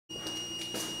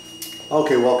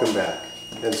Okay, welcome back.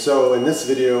 And so in this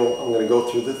video, I'm going to go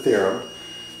through the theorem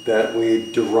that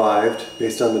we derived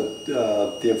based on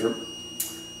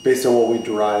based on what we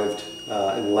derived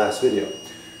in the last video.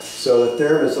 So the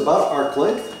theorem is about arc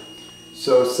length.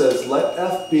 So it says let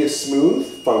f be a smooth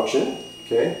function.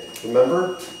 Okay,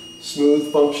 remember,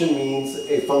 smooth function means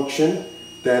a function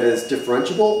that is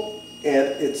differentiable and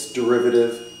its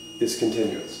derivative is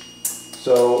continuous.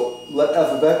 So let f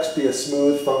of x be a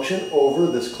smooth function over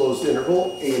this closed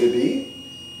interval a to b.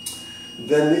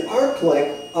 Then the arc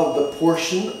length of the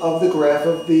portion of the graph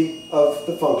of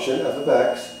the function f of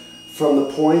x from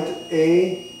the point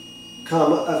a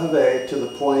comma f of a to the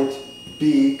point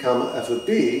b comma f of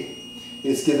b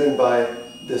is given by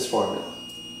this formula.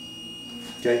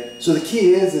 Okay, so the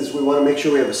key is we want to make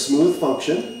sure we have a smooth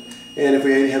function, and if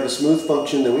we have a smooth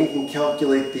function, then we can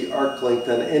calculate the arc length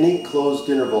on any closed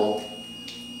interval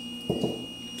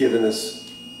given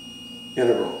this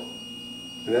interval.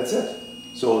 And that's it.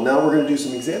 So now we're going to do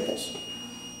some examples.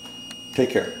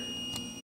 Take care.